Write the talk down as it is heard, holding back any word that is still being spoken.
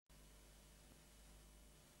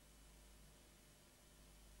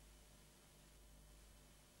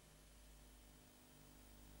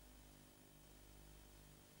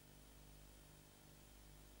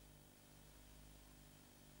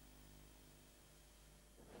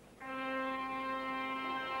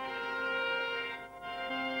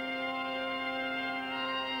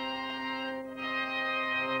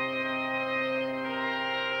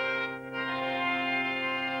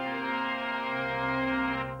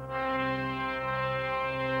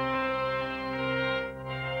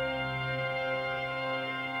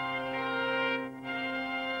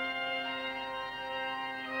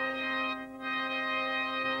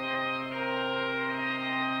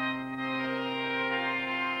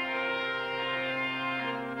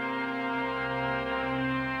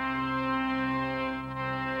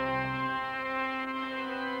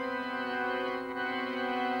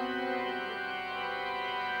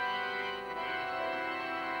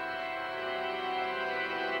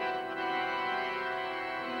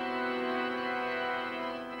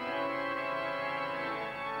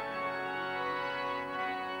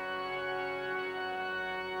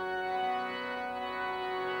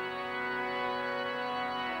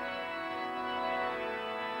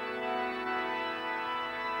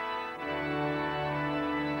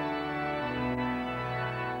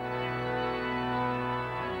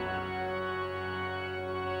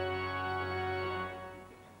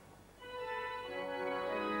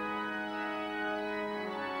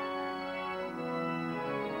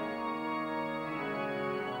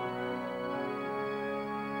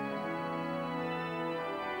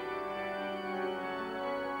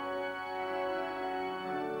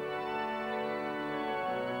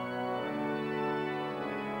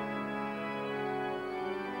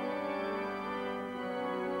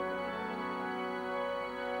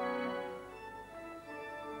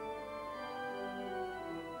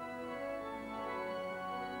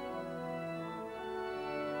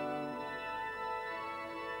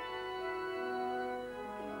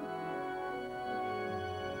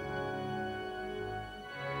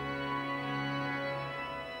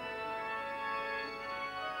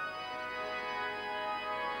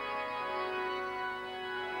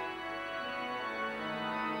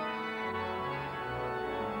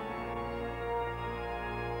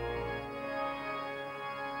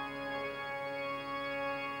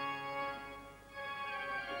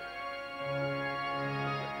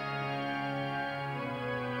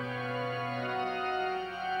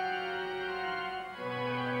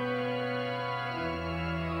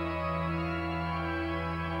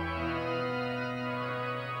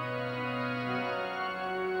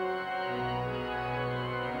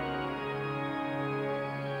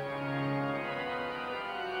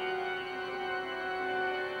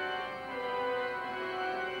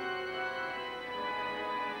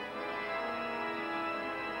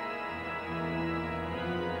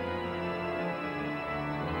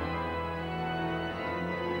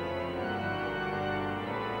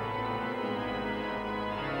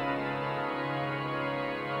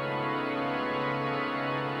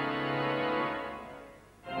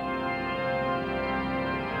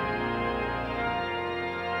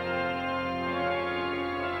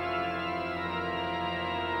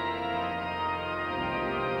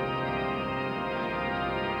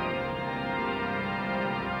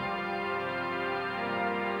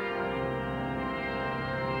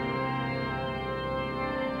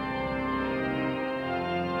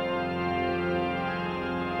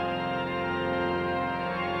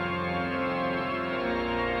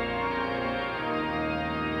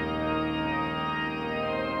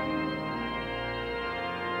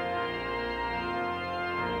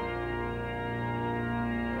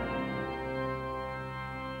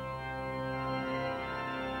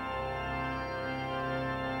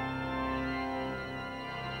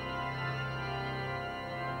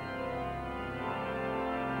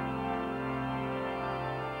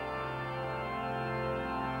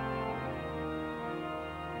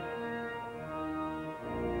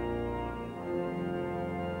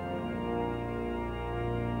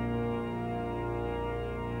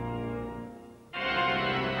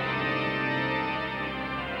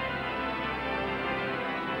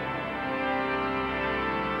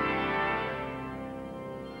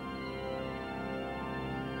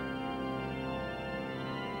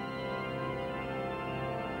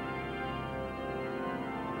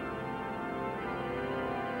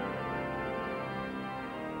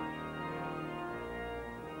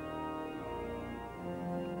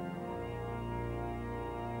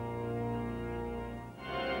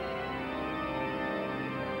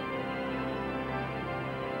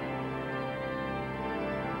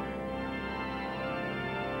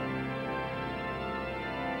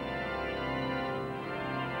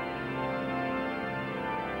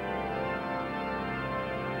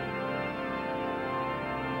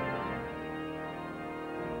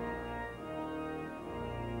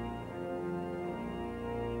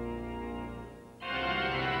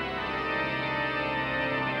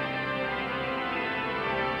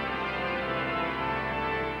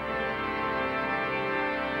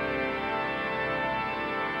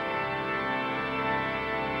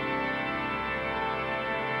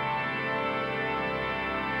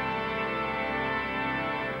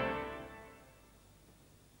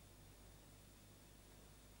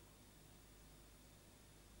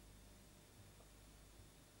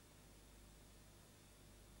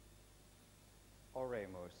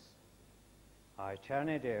oremus.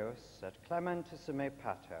 Aeterne Deus, et clementissime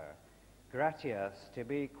Pater, gratias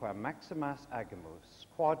tibi qua maximas agimus,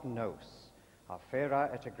 quod nos, affera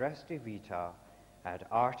et agresti vita, ad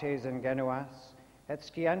artes ingenuas, et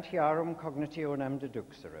scientiarum cognitionem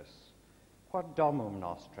deduxeris, quod domum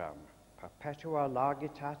nostrum, perpetua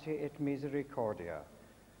lagitate et misericordia,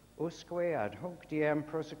 usque ad hoc diem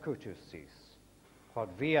prosecutus sis, quod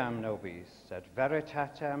viam nobis et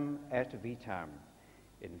veritatem et vitam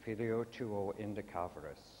in filio tuo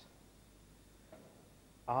indicaveris.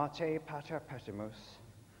 Arte pater petimus,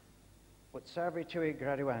 ut servitui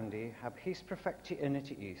graduandi ab his perfecti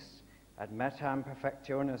initiis ad metam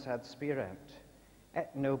perfectionis ad spirent,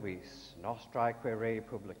 et nobis nostraeque rei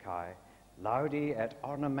publicae laudi et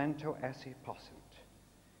ornamento esse possint.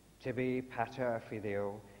 Tibi pater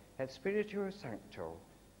filio et spiritus sancto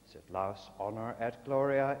sit laus honor et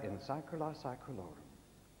gloria in saecula saeculorum.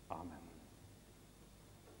 Amen.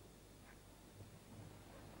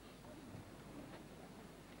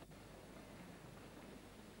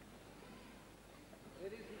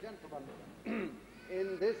 Ladies and gentlemen,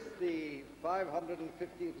 in this, the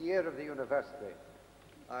 550th year of the university,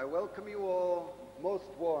 I welcome you all most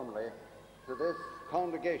warmly to this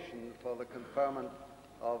congregation for the conferment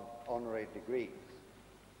of honorary degrees.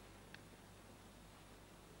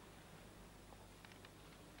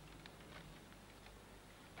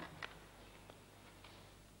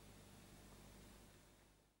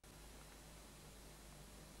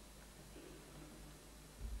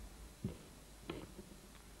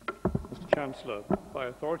 Mr. Chancellor, by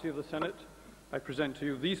authority of the Senate, I present to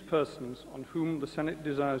you these persons on whom the Senate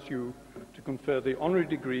desires you to confer the honorary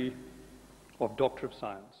degree of Doctor of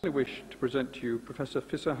Science. I wish to present to you Professor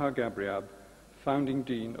Feseha Gebreab, founding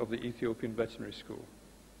Dean of the Ethiopian Veterinary School.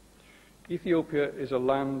 Ethiopia is a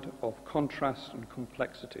land of contrast and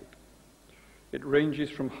complexity. It ranges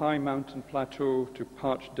from high mountain plateau to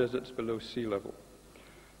parched deserts below sea level.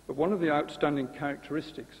 But one of the outstanding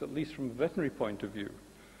characteristics, at least from a veterinary point of view,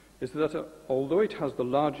 is that although it has the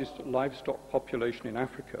largest livestock population in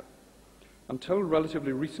Africa, until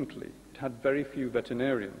relatively recently it had very few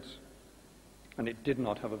veterinarians, and it did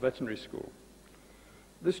not have a veterinary school.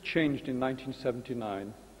 This changed in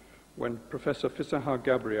 1979 when Professor Feseha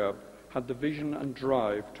Gebreab had the vision and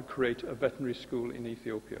drive to create a veterinary school in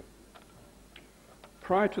Ethiopia.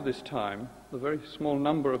 Prior to this time, the very small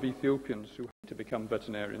number of Ethiopians who had to become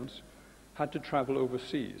veterinarians had to travel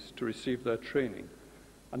overseas to receive their training.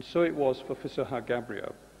 And so it was for Feseha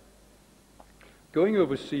Gebreab. Going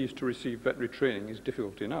overseas to receive veterinary training is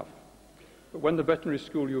difficult enough. But when the veterinary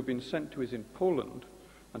school you have been sent to is in Poland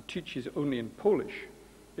and teaches only in Polish,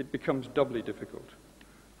 it becomes doubly difficult.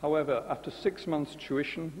 However, after 6 months'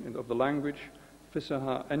 tuition of the language,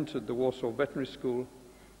 Feseha entered the Warsaw Veterinary School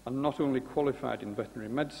and not only qualified in veterinary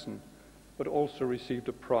medicine, but also received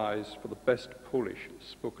a prize for the best Polish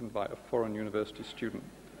spoken by a foreign university student.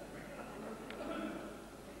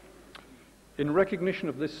 In recognition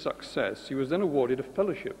of this success, he was then awarded a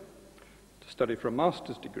fellowship to study for a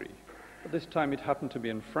master's degree. At this time, it happened to be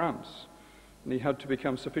in France, and he had to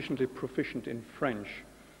become sufficiently proficient in French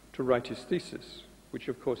to write his thesis, which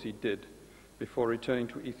of course he did, before returning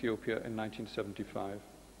to Ethiopia in 1975.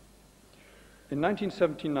 In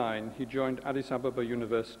 1979, he joined Addis Ababa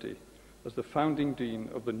University as the founding dean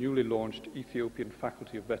of the newly launched Ethiopian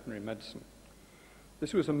Faculty of Veterinary Medicine.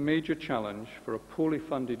 This was a major challenge for a poorly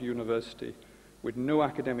funded university with no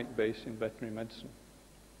academic base in veterinary medicine.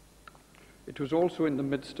 It was also in the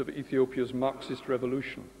midst of Ethiopia's Marxist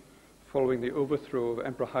revolution, following the overthrow of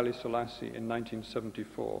Emperor Haile Selassie in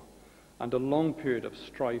 1974, and a long period of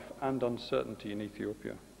strife and uncertainty in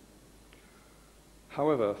Ethiopia.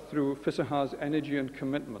 However, through Feseha's energy and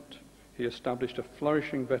commitment, he established a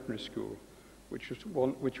flourishing veterinary school, which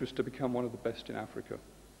was to become one of the best in Africa.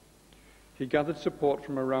 He gathered support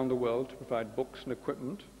from around the world to provide books and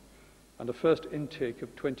equipment, and a first intake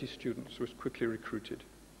of 20 students was quickly recruited.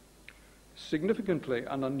 Significantly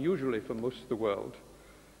and unusually for most of the world,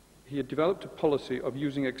 he had developed a policy of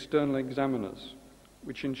using external examiners,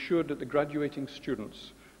 which ensured that the graduating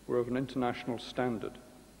students were of an international standard.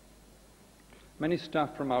 Many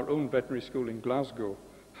staff from our own veterinary school in Glasgow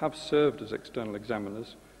have served as external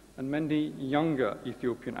examiners, and many younger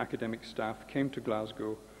Ethiopian academic staff came to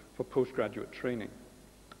Glasgow for postgraduate training.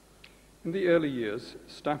 In the early years,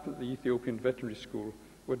 staff at the Ethiopian Veterinary School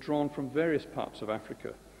were drawn from various parts of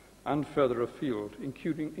Africa and further afield,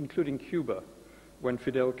 including Cuba, when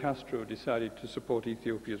Fidel Castro decided to support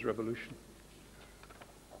Ethiopia's revolution.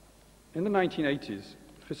 In the 1980s,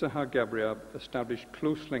 Feseha Gebreab established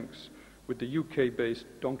close links with the UK-based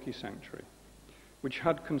donkey sanctuary. which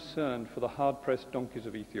had concern for the hard-pressed donkeys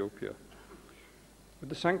of Ethiopia. With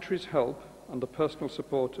the sanctuary's help and the personal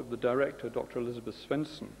support of the director, Dr. Elizabeth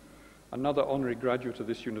Svensson, another honorary graduate of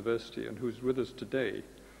this university and who is with us today,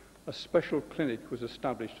 a special clinic was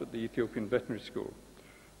established at the Ethiopian Veterinary School,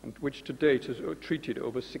 and which to date has treated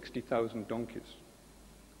over 60,000 donkeys.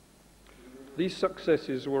 These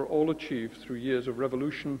successes were all achieved through years of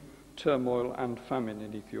revolution, turmoil and famine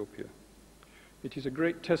in Ethiopia. It is a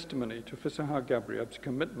great testimony to Feseha Gebreab's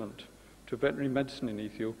commitment to veterinary medicine in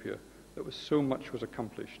Ethiopia that so much was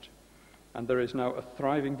accomplished, and there is now a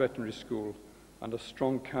thriving veterinary school and a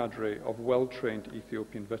strong cadre of well-trained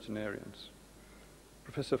Ethiopian veterinarians.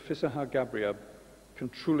 Professor Feseha Gebreab can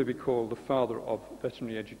truly be called the father of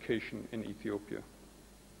veterinary education in Ethiopia.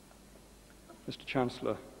 Mr.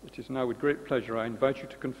 Chancellor, it is now with great pleasure I invite you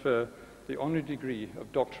to confer the honorary degree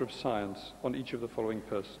of Doctor of Science on each of the following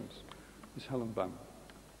persons. Ms. Helen Bam.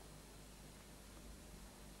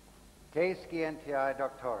 Te scientiae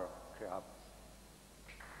doctorum creabis.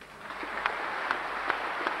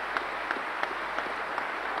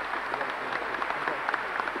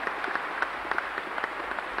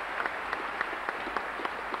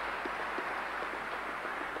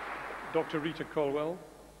 Dr. Rita Colwell.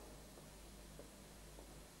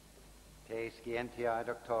 Te scientiae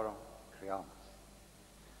doctorum creamus.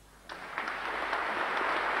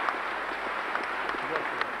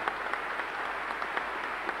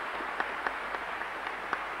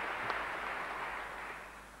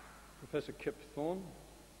 Professor Kip Thorne.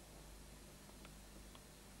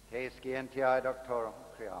 Te scientiae doctorum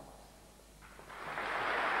creamus.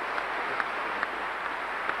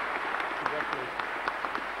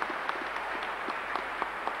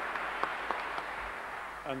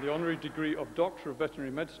 And the honorary degree of Doctor of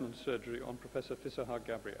Veterinary Medicine and Surgery on Professor Feseha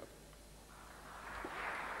Gebreab.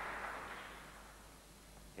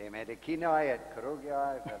 Te medicinae et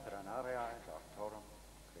chirurgiae veterinariae doctorum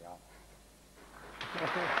creamus.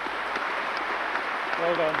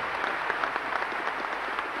 Well done.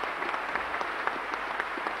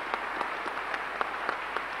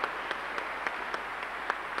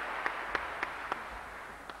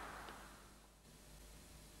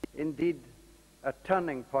 Indeed, a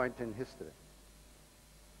turning point in history.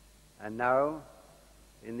 And now,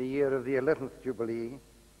 in the year of the 11th Jubilee,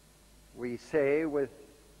 we say with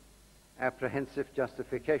apprehensive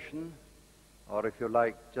justification, or if you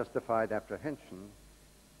like, justified apprehension,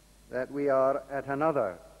 that we are at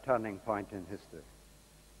another turning point in history.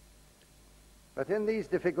 But in these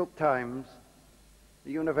difficult times,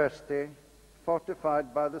 the university,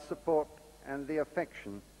 fortified by the support and the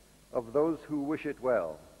affection of those who wish it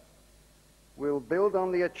well, will build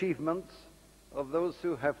on the achievements of those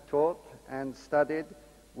who have taught and studied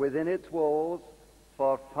within its walls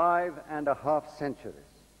for 5.5 centuries,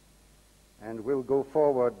 and will go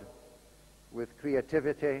forward with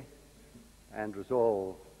creativity and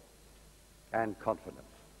resolve and confidence.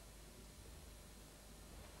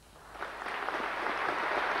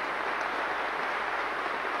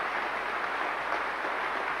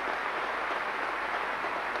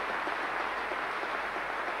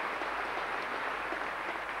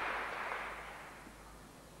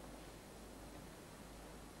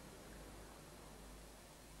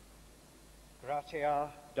 Gratia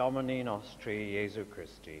Domini Nostri Jesu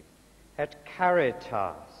Christi, et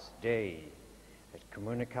caritas Dei, et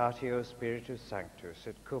communicatio Spiritus Sanctus,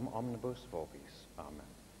 et cum omnibus vobis. Amen.